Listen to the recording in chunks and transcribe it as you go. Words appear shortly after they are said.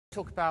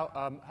Talk about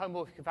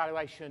homomorphic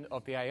evaluation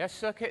of the AES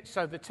circuit.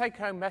 So the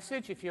take-home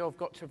message, if you've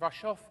got to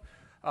rush off,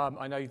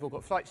 I know you've all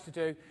got flights to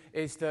do,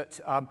 is that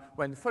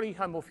when fully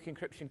homomorphic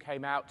encryption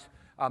came out,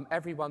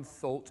 everyone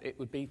thought it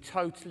would be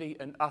totally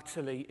and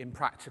utterly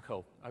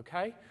impractical,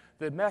 okay?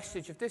 The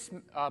message of this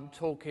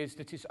talk is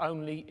that it's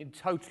only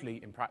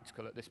totally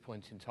impractical at this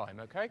point in time,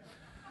 okay?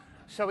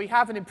 So we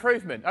have an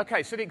improvement.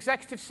 Okay, so the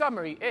executive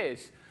summary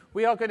is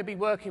we are going to be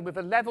working with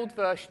a leveled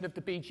version of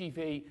the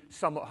BGV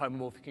somewhat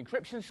homomorphic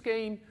encryption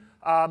scheme.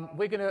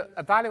 We're going to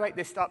evaluate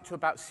this up to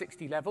about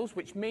 60 levels,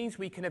 which means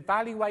we can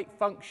evaluate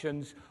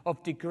functions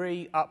of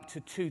degree up to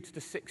 2 to the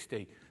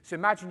 60. So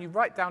imagine you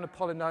write down a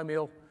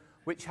polynomial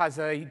which has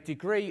a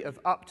degree of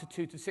up to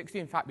 2 to the 60.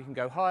 In fact, we can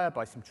go higher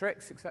by some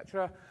tricks,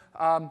 etc.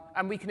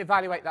 And we can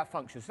evaluate that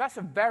function. So that's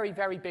a very,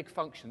 very big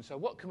function. So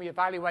what can we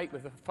evaluate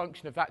with a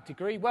function of that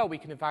degree? Well, we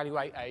can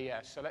evaluate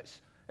AES. So let's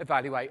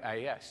evaluate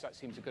AES. That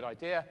seems a good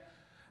idea.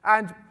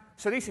 And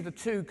so these are the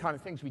two kind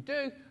of things we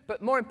do.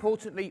 But more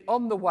importantly,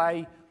 on the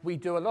way, we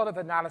do a lot of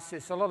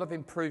analysis, a lot of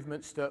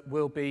improvements that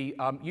will be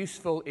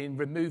useful in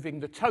removing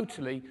the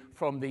totally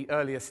from the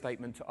earlier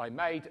statement I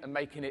made and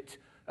making it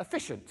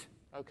efficient.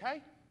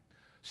 Okay?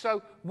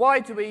 So why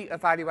do we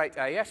evaluate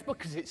AES?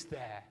 Because it's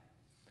there.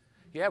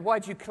 Yeah, why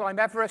do you climb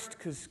Everest?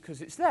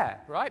 Because it's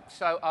there, right?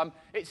 So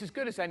it's as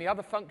good as any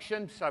other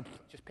function, so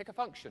just pick a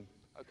function,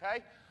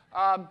 okay?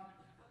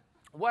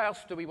 What else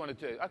do we want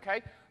to do?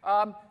 Okay,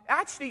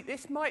 actually,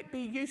 this might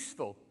be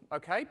useful,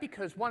 okay,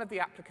 because one of the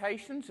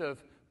applications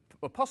of,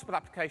 or possible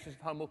applications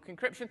of homomorphic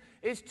encryption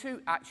is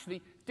to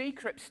actually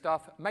decrypt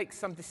stuff, make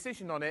some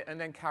decision on it,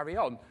 and then carry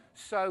on.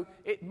 So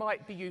it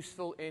might be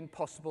useful in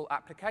possible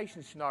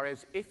application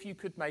scenarios if you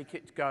could make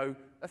it go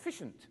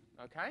efficient,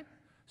 okay?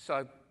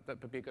 So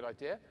that would be a good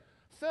idea.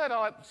 Third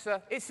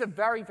answer, it's a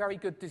very, very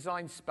good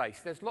design space.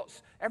 There's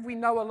lots, we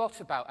know a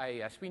lot about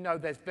AES. We know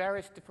there's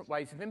various different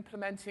ways of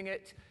implementing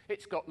it.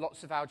 It's got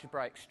lots of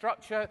algebraic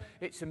structure.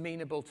 It's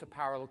amenable to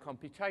parallel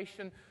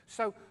computation.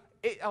 So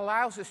it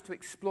allows us to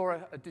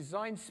explore a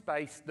design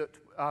space that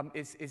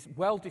is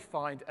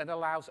well-defined and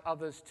allows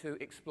others to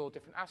explore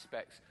different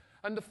aspects.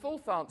 And the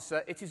fourth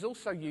answer, it is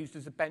also used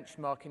as a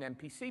benchmark in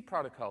MPC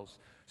protocols.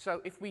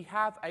 So if we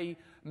have an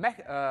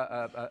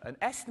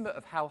estimate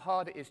of how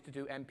hard it is to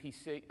do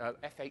MPC,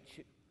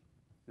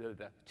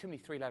 too many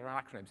three-letter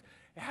acronyms.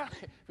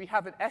 If we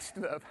have an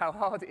estimate of how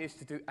hard it is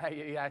to do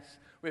AES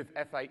with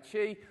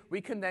FHE,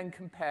 we can then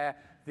compare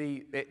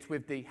it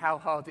with how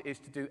hard it is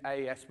to do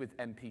AES with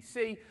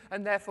MPC,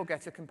 and therefore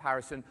get a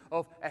comparison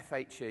of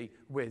FHE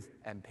with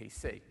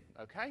MPC.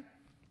 Okay?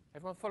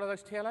 Everyone follow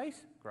those TLAs?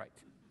 Great.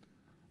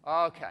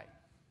 Okay.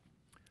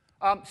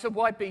 So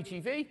why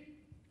BGV?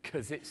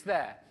 Because it's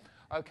there.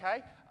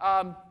 Okay.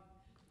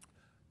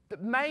 The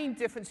main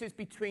differences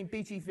between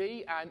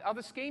BGV and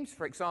other schemes,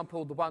 for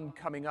example, the one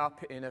coming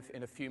up in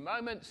a few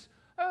moments,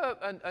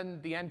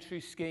 and the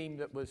entry scheme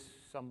that was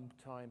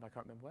sometime, I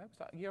can't remember where, was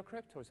that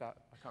Eurocrypt or was that,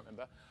 I can't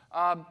remember,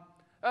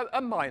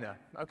 are minor.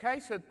 Okay.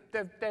 So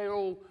they're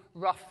all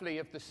roughly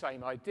of the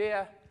same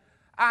idea.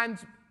 And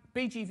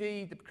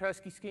BGV, the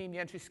Kursky scheme, the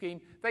entry scheme,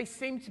 they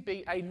seem to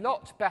be a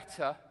lot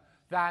better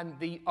than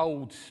the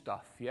old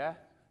stuff, yeah?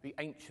 The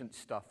ancient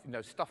stuff, you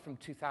know, stuff from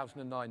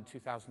 2009,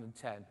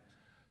 2010.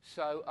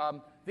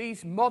 So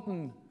these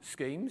modern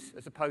schemes,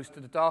 as opposed to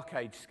the Dark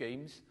Age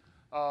schemes,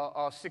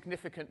 are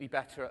significantly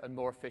better and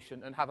more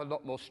efficient and have a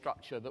lot more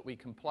structure that we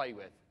can play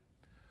with.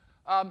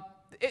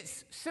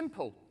 It's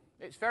simple.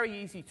 It's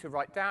very easy to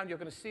write down. You're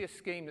going to see a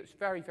scheme that's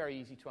very, very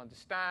easy to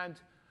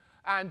understand.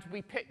 And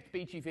we picked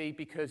BGV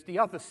because the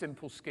other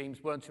simple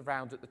schemes weren't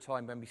around at the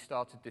time when we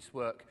started this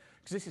work,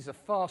 because this is a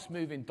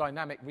fast-moving,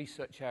 dynamic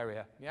research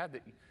area, yeah,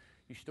 that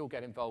you should all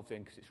get involved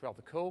in because it's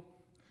rather cool.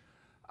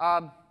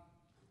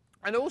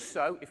 And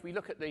also, if we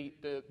look at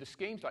the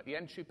schemes, like the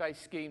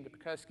entry-based scheme, the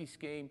Kursky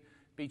scheme,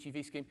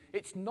 BGV scheme,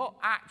 it's not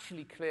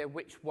actually clear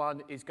which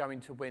one is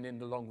going to win in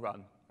the long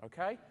run,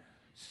 okay?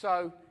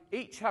 So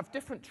each have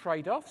different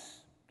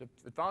trade-offs, the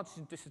advantages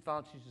and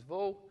disadvantages of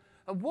all.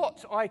 And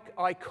what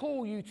I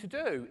call you to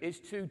do is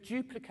to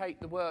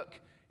duplicate the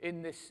work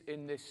in this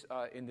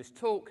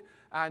talk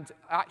and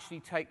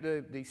actually take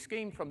the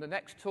scheme from the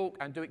next talk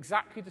and do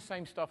exactly the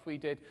same stuff we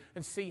did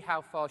and see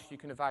how fast you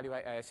can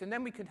evaluate AES. And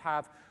then we could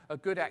have a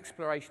good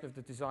exploration of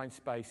the design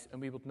space and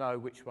we would know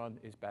which one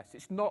is best.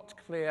 It's not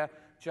clear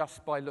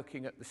just by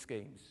looking at the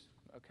schemes.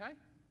 Okay?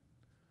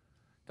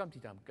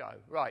 Dum-de-dum, go.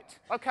 Right.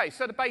 Okay,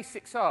 so the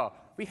basics are,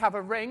 we have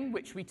a ring,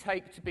 which we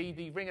take to be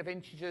the ring of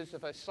integers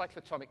of a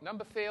cyclotomic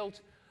number field,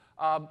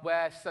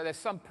 so there's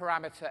some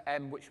parameter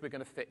m, which we're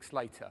going to fix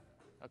later.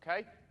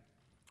 Okay?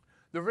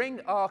 The ring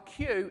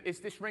RQ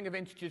is this ring of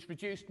integers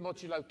reduced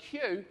modulo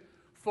q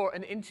for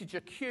an integer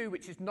q,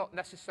 which is not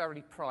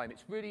necessarily prime.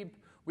 It's really,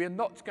 we are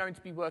not going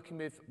to be working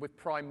with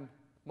prime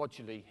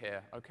moduli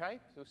here. Okay?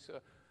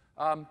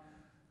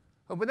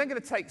 And we're then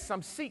going to take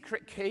some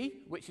secret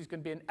key, which is going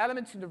to be an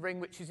element in the ring,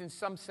 which is in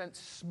some sense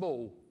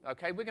small.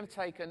 Okay, we're going to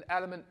take an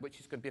element which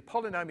is going to be a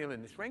polynomial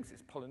in this ring, so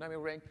it's a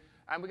polynomial ring,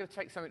 and we're going to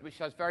take something which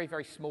has very,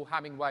 very small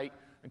Hamming weight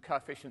and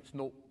coefficients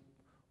 0,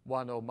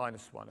 1 or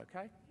minus 1,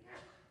 okay?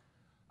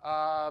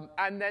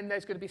 And then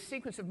there's going to be a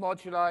sequence of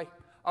moduli,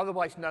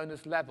 otherwise known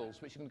as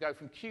levels, which can go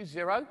from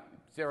Q0,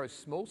 0 is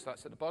small, so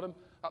that's at the bottom,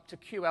 up to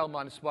QL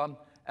minus 1,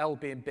 L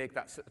being big,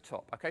 that's at the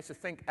top. Okay, so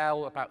think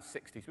L about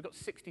 60. So we've got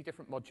 60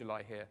 different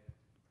moduli here.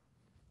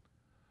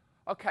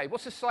 Okay,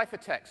 what's a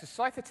ciphertext? A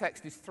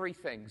ciphertext is three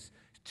things.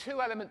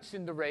 Two elements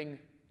in the ring,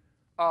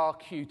 R,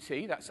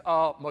 QT, that's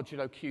R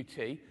modulo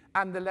QT,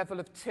 and the level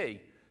of T.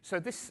 So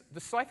the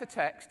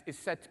ciphertext is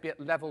said to be at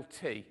level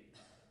T.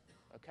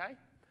 Okay?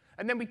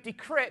 And then we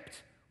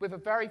decrypt with a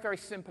very, very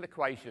simple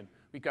equation.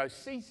 We go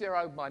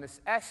C0 minus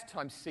S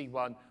times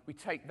C1. We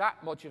take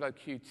that modulo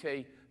QT,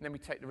 and then we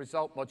take the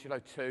result modulo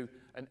 2,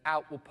 and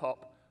out will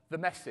pop the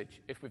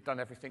message if we've done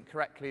everything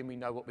correctly and we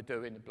know what we're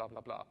doing, and blah,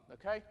 blah, blah.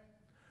 Okay?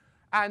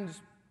 And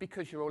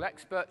because you're all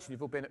experts and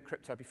you've all been at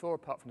crypto before,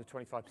 apart from the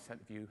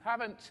 25% of you who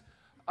haven't,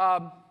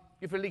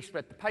 you've at least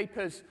read the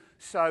papers.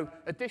 So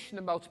addition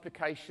and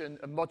multiplication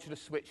and modular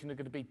switching are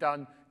going to be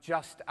done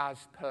just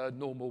as per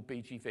normal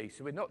BGV.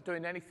 So we're not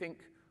doing anything,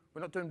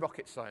 we're not doing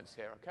rocket science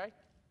here, okay?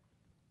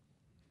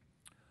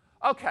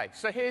 Okay,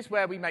 so here's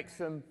where we make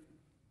some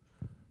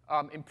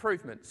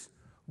improvements.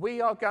 We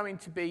are going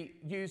to be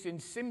using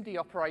SIMD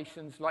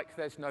operations like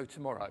there's no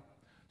tomorrow.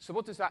 So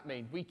what does that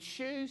mean? We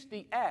choose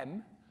the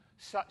M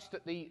such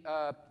that the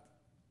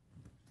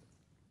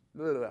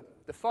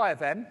phi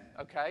of M,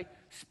 okay,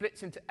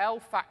 splits into L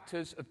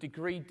factors of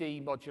degree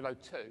D modulo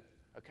 2,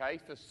 okay,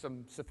 for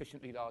some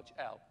sufficiently large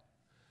L.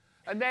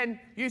 And then,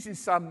 using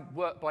some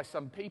work by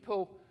some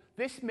people,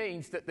 this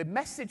means that the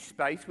message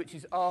space, which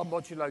is R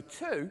modulo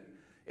 2,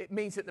 it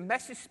means that the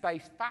message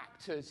space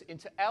factors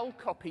into L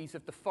copies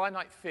of the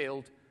finite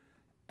field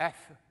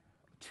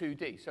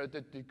F2D, so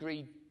the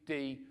degree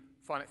D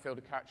finite field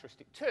of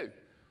characteristic 2.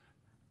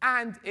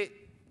 And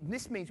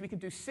this means we can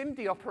do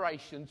SIMD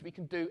operations, we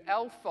can do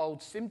L-fold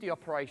SIMD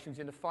operations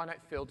in a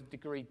finite field of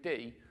degree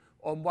D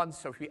on one.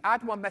 So if we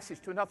add one message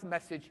to another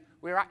message,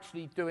 we're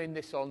actually doing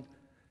this on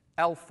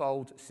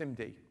L-fold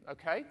SIMD,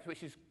 okay,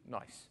 which is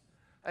nice.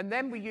 And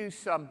then we use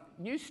some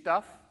new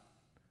stuff,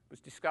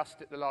 was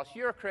discussed at the last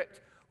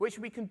Eurocrypt, which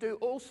we can do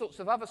all sorts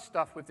of other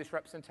stuff with this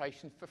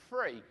representation for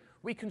free.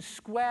 We can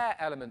square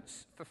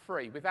elements for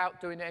free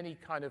without doing any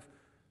kind of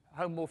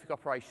homomorphic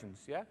operations,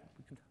 yeah?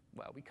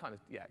 Well,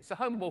 it's a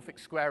homomorphic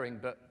squaring,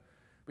 but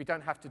we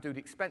don't have to do the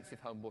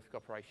expensive homomorphic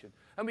operation.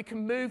 And we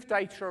can move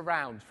data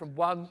around from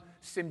one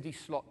SIMD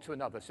slot to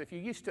another. So if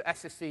you're used to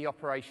SSE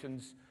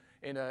operations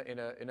in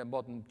a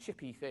modern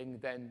chippy thing,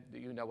 then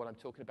you know what I'm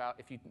talking about.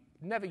 If you've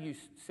never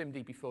used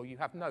SIMD before, you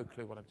have no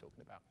clue what I'm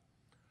talking about.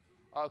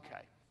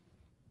 Okay.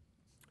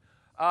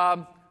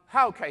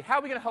 How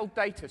are we going to hold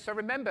data? So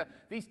remember,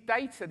 these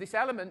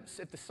elements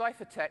of the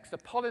ciphertext are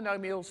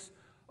polynomials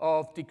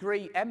of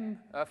degree M,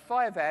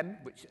 phi of M,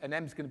 which an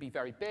M is going to be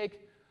very big,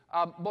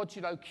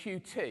 modulo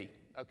QT,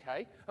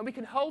 okay? And we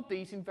can hold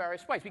these in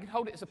various ways. We can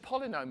hold it as a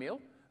polynomial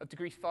of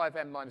degree phi of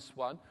M minus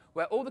 1,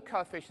 where all the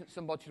coefficients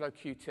are modulo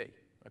QT,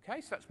 okay?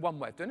 So that's one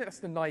way of doing it. That's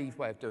the naive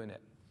way of doing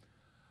it.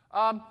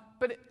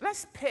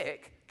 Let's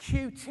pick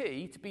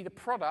QT to be the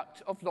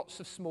product of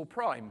lots of small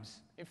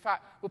primes. In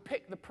fact, we'll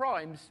pick the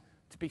primes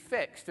to be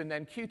fixed, and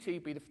then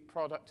QT be the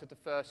product of the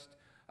first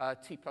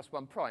T plus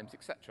 1 primes,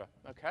 etc.,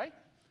 okay?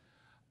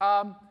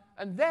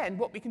 And then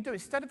what we can do,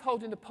 instead of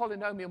holding the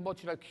polynomial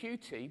modulo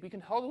QT, we can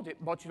hold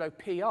it modulo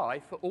PI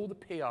for all the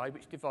PI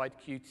which divide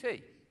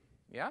QT.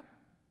 Yeah?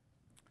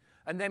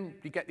 And then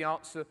we get the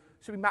answer.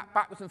 So we map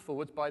backwards and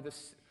forwards by the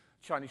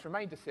Chinese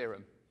remainder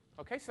theorem.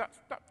 Okay, so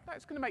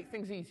that's going to make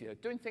things easier.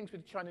 Doing things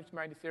with the Chinese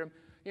remainder theorem,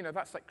 you know,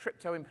 that's like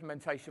crypto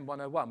implementation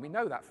 101. We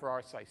know that for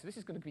RSA, so this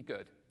is going to be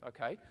good.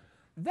 Okay?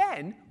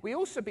 Then we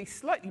also be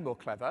slightly more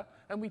clever,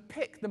 and we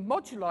pick the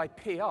moduli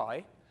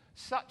PI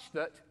such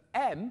that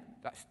M,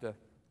 that's the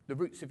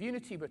roots of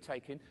unity we're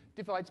taking,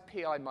 divides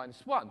pi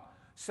minus 1.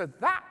 So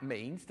that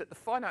means that the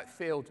finite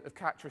field of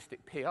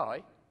characteristic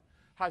pi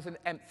has an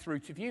nth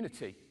root of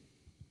unity.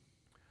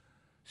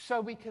 So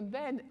we can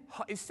then,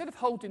 instead of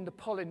holding the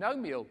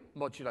polynomial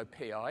modulo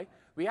pi,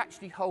 we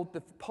actually hold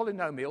the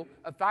polynomial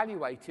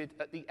evaluated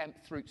at the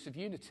nth roots of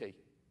unity.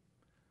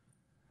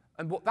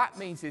 And what that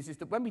means is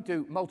that when we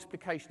do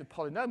multiplication of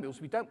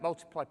polynomials, we don't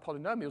multiply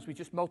polynomials, we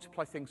just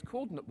multiply things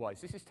coordinate-wise.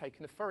 This is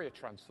taking a Fourier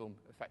transform,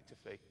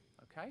 effectively,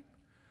 okay?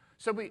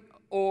 So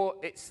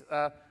it's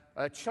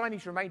a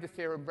Chinese remainder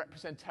theorem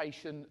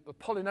representation, a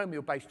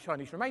polynomial-based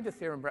Chinese remainder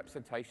theorem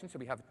representation. So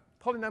we have a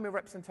polynomial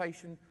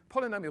representation,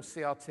 polynomial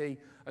CRT,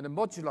 and a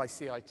moduli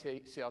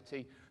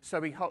CRT. So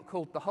we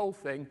call the whole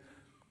thing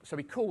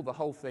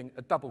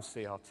a double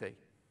CRT.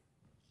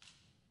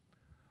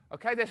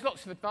 Okay, there's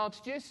lots of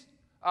advantages.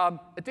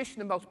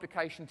 Addition and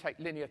multiplication take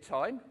linear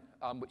time,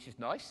 which is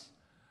nice.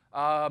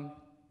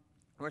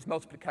 Whereas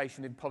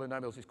multiplication in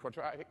polynomials is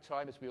quadratic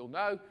time, as we all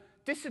know.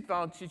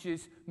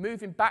 Disadvantages,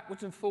 moving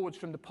backwards and forwards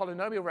from the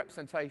polynomial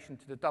representation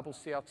to the double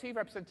CRT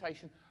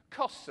representation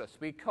costs us.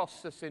 It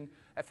costs us in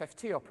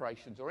FFT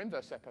operations or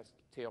inverse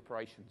FFT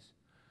operations.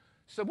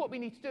 So what we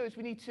need to do is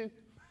we need to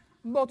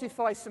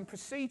modify some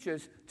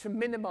procedures to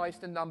minimize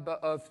the number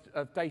of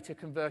data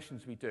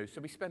conversions we do.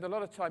 So we spend a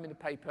lot of time in the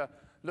paper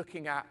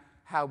looking at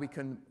how we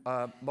can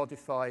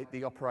modify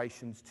the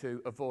operations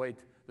to avoid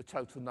the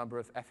total number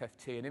of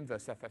FFT and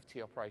inverse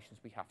FFT operations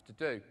we have to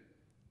do.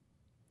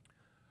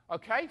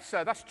 Okay,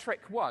 so that's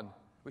trick one,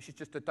 which is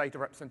just a data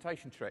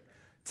representation trick.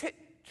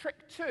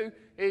 Trick two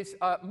is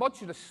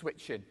modular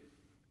switching.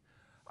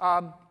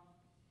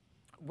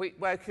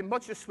 Where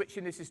modular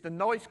switching is the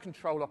noise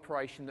control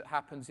operation that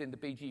happens in the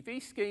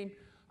BGV scheme,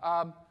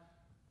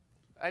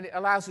 and it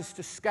allows us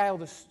to scale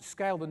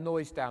the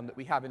noise down that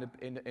we have in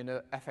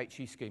a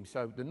FHE scheme.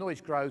 So the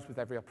noise grows with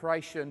every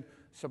operation,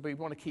 so we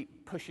want to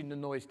keep pushing the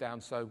noise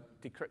down so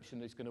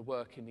decryption is going to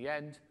work in the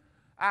end.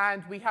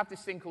 And we have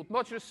this thing called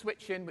modular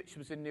switching, which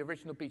was in the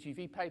original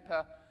BGV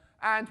paper,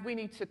 and we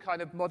need to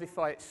kind of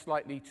modify it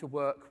slightly to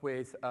work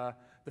with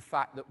the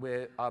fact that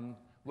we're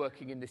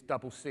working in this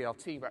double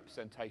CRT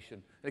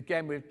representation.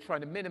 Again, we're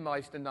trying to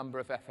minimize the number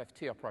of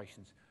FFT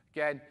operations.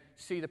 Again,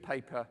 see the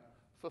paper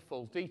for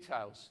full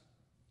details.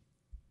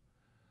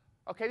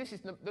 Okay, this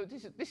is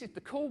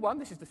the cool one.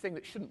 This is the thing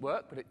that shouldn't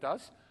work, but it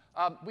does.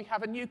 We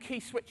have a new key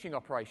switching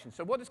operation.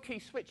 So what does key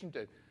switching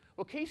do?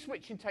 Well, key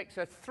switching takes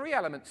a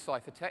three-element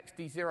ciphertext,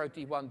 D0,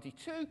 D1,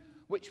 D2,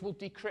 which will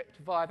decrypt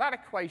via that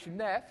equation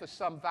there for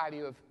some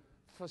value of,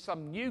 for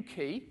some new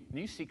key,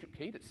 new secret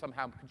key that's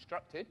somehow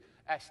constructed,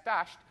 S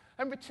dashed,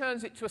 and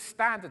returns it to a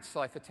standard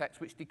ciphertext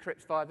which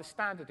decrypts via the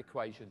standard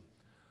equation.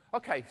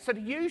 Okay, so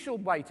the usual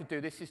way to do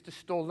this is to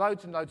store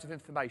loads and loads of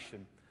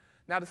information.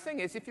 Now the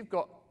thing is, if you've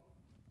got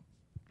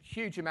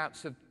huge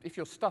amounts of, if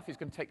your stuff is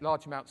going to take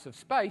large amounts of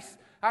space,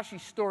 actually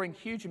storing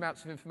huge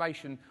amounts of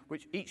information,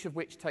 each of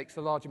which takes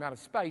a large amount of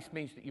space,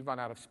 means that you run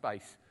out of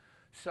space.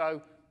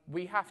 So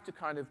we have to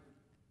kind of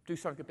do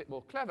something a bit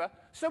more clever.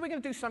 So we're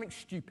going to do something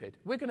stupid.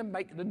 We're going to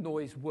make the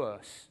noise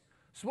worse.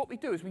 So what we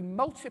do is we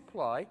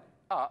multiply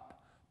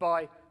up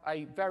by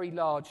a very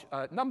large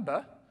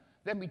number,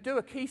 then we do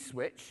a key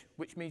switch,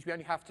 which means we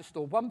only have to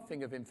store one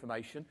thing of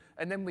information,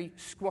 and then we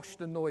squash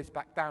the noise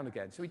back down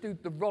again. So we do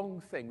the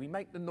wrong thing. We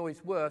make the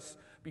noise worse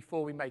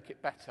before we make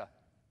it better.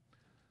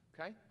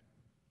 Okay?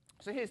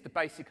 So here's the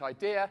basic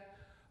idea.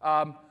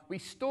 We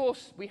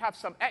have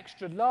some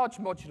extra large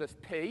modulus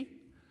P,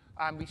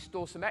 and we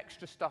store some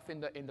extra stuff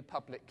in the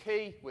public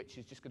key, which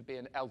is just going to be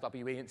an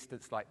LWE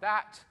instance like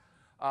that.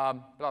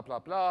 Blah, blah,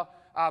 blah.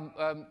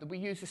 We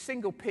use a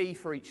single P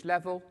for each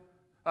level.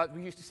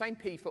 We use the same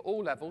P for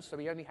all levels, so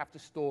we only have to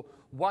store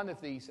one of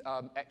these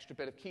extra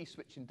bit of key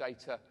switching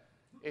data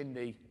in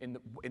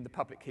the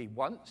public key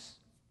once.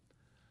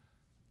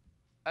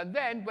 And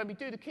then when we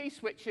do the key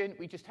switching,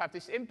 we just have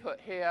this input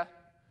here.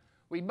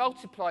 We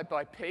multiply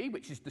by P,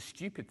 which is the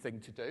stupid thing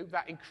to do.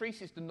 That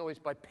increases the noise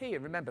by P,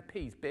 and remember,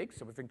 P is big,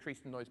 so we've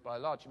increased the noise by a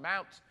large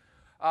amount.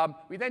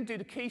 We then do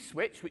the key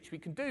switch, which we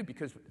can do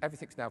because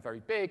everything's now very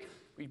big,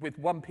 with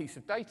one piece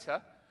of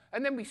data,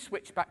 and then we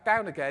switch back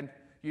down again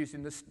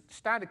using the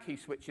standard key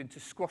switching to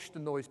squash the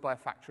noise by a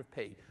factor of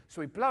P. So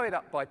we blow it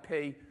up by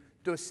P,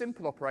 do a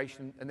simple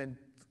operation, and then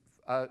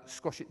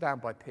squash it down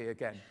by P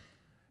again.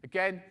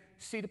 Again,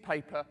 see the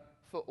paper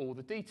for all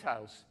the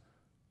details.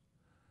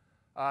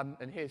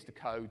 And here's the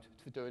code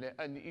for doing it.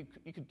 And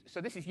you could,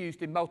 so this is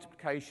used in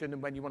multiplication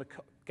and when you want to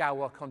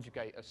Galois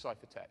conjugate a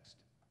ciphertext.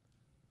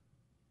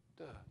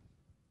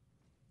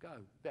 Go.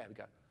 There we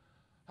go.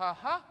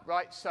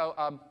 Right,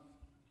 so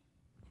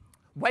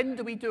when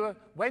do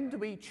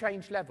we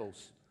change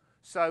levels?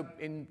 So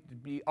in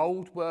the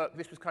old work,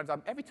 this was kind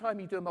of every time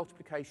you do a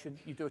multiplication,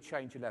 you do a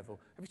change of level.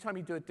 Every time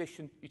you do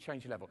addition, you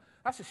change a level.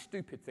 That's a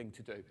stupid thing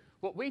to do.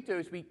 What we do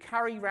is we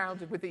carry around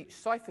with each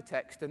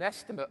ciphertext an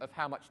estimate of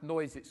how much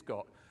noise it's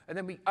got, and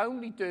then we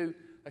only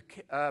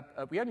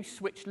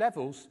switch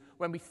levels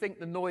when we think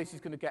the noise is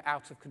going to get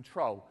out of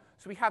control.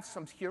 So we have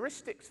some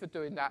heuristics for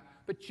doing that,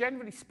 but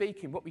generally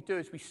speaking, what we do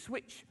is we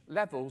switch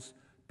levels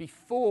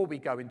before we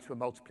go into a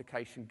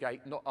multiplication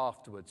gate, not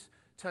afterwards.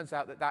 Turns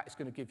out that that is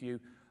going to give you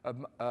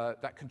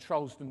that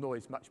controls the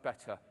noise much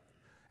better.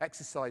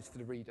 Exercise for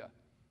the reader.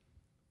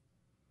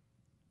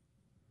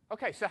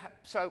 Okay,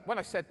 so when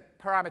I said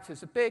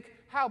parameters are big,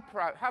 how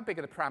big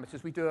are the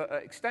parameters? We do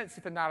an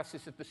extensive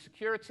analysis of the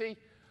security,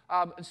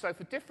 and so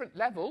for different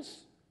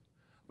levels,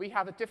 we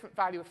have a different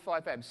value of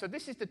 5m. So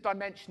this is the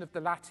dimension of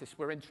the lattice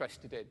we're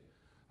interested in.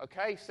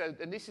 Okay, so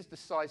and this is the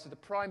size of the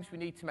primes we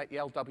need to make the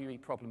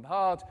LWE problem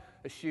hard,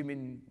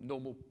 assuming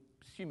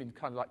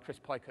kind of like Chris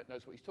Pykert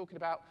knows what he's talking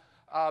about,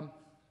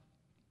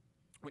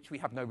 which we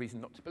have no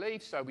reason not to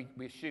believe, so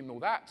we assume all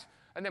that.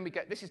 And then we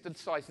get, this is the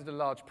size of the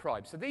large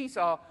prime. So these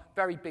are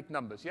very big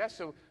numbers, yeah?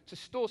 So to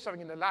store something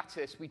in the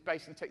lattice, we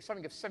basically take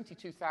something of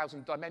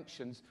 72,000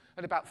 dimensions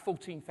and about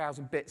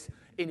 14,000 bits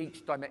in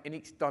each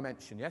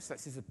dimension, yes?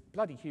 This is a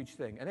bloody huge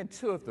thing. And then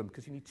two of them,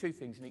 because you need two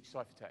things in each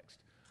ciphertext.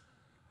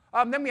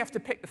 Then we have to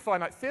pick the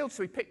finite fields,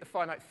 so we pick the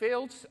finite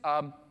fields.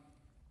 And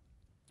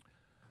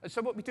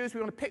so what we do is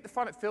we want to pick the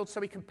finite fields so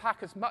we can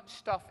pack as much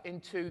stuff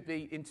into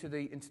the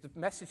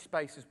message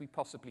space as we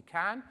possibly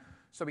can.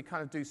 So we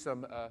kind of do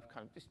some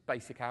kind of just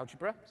basic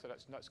algebra, so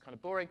that's kind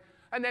of boring.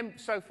 And then,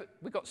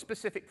 we've got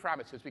specific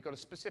parameters. We've got a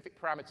specific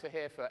parameter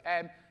here for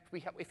m.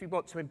 If we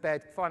want to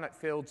embed finite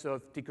fields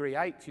of degree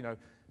 8,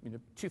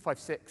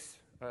 256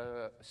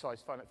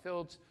 size finite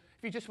fields.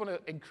 If you just want to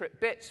encrypt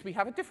bits, we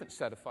have a different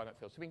set of finite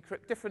fields. So we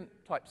encrypt different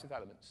types of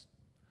elements.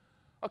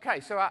 Okay,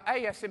 so our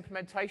AES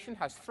implementation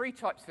has 3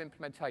 types of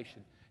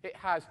implementation. It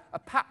has a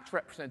packed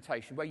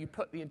representation where you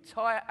put the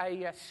entire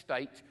AES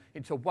state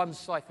into one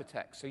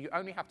ciphertext. So you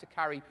only have to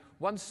carry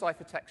one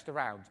ciphertext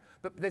around.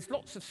 But there's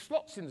lots of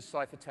slots in the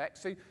ciphertext,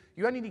 so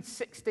you only need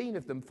 16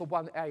 of them for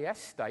one AES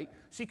state.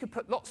 So you can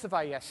put lots of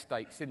AES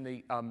states in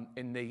the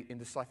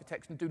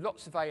ciphertext and do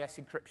lots of AES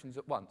encryptions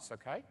at once,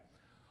 okay?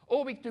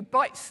 Or we do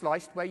byte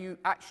sliced, where you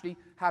actually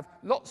have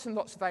lots and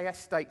lots of AES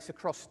states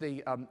across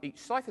each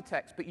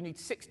ciphertext, but you need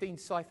 16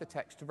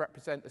 ciphertext to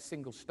represent a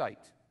single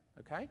state,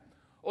 okay?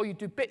 Or you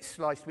do bit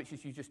sliced, which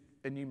is you just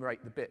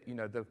enumerate the bit,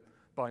 the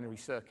binary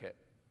circuit.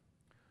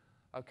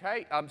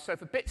 Okay, so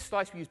for bit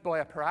slice, we use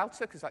Boyer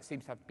Peralta, because that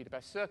seems to be the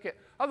best circuit.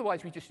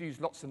 Otherwise, we just use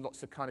lots and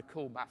lots of kind of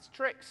cool maths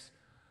tricks.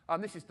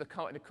 This is the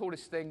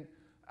coolest thing.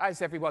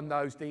 As everyone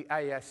knows, the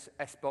AES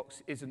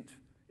S-box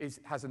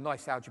has a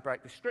nice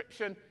algebraic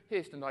description.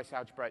 Here's the nice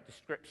algebraic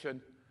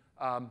description,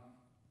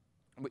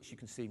 which you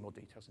can see more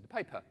details in the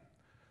paper.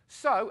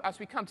 So, as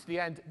we come to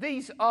the end,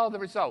 these are the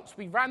results.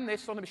 We ran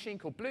this on a machine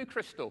called Blue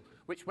Crystal,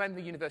 which when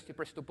the University of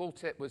Bristol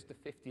bought it was the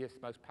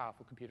 50th most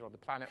powerful computer on the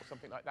planet or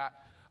something like that.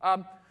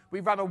 We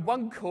ran on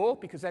 1 core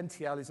because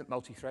NTL isn't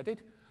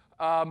multi-threaded.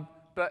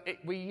 But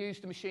we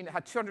used a machine that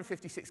had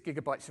 256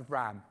 gigabytes of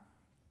RAM,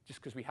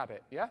 just because we had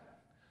it, yeah?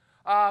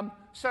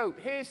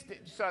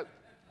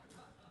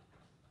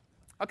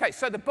 Okay,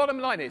 so the bottom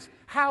line is,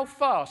 how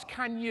fast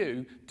can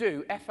you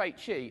do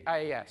FHE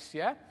AES,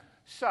 yeah?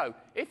 So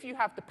if you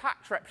have the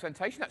packed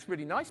representation, that's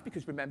really nice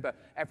because remember,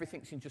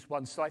 everything's in just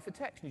one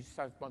ciphertext, and you just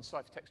have one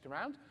ciphertext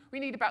around. We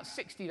need about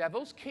 60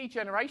 levels. Key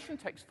generation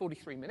takes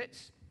 43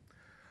 minutes.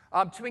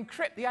 To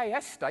encrypt the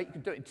AES state, you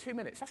can do it in 2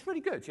 minutes. That's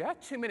really good, yeah?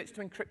 2 minutes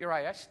to encrypt your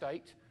AES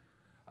state.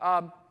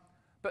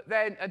 But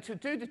then, and to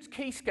do the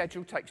key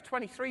schedule takes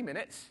 23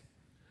 minutes.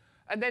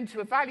 And then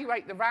to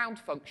evaluate the round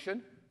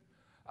function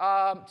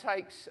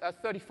takes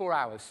 34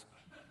 hours.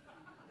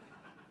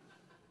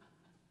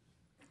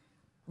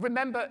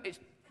 Remember, it's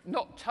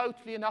not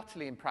totally and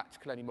utterly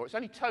impractical anymore. It's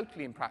only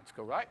totally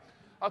impractical, right?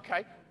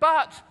 Okay,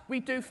 but we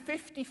do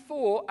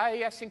 54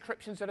 AES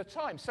encryptions at a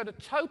time. So the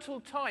total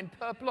time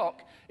per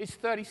block is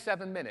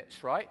 37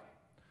 minutes, right?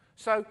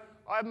 So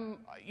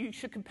you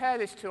should compare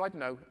this to, I don't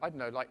know,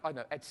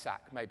 EDSAC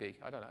maybe,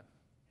 I don't know.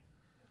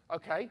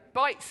 Okay,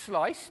 byte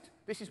sliced.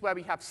 This is where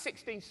we have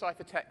 16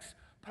 ciphertexts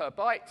per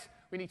byte.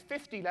 We need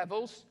 50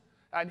 levels.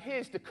 And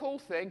here's the cool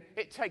thing.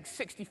 It takes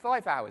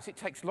 65 hours. It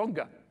takes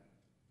longer.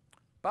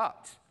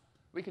 But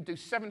we can do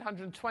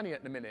 720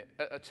 at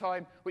a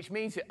time, which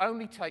means it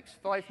only takes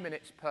 5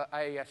 minutes per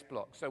AES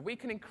block. So we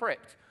can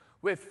encrypt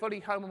with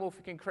fully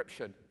homomorphic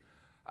encryption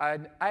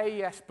an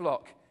AES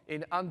block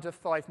in under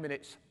 5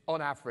 minutes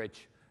on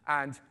average.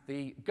 And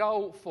the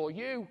goal for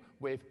you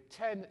with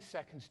 10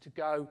 seconds to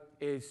go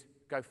is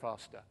go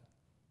faster.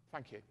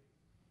 Thank you.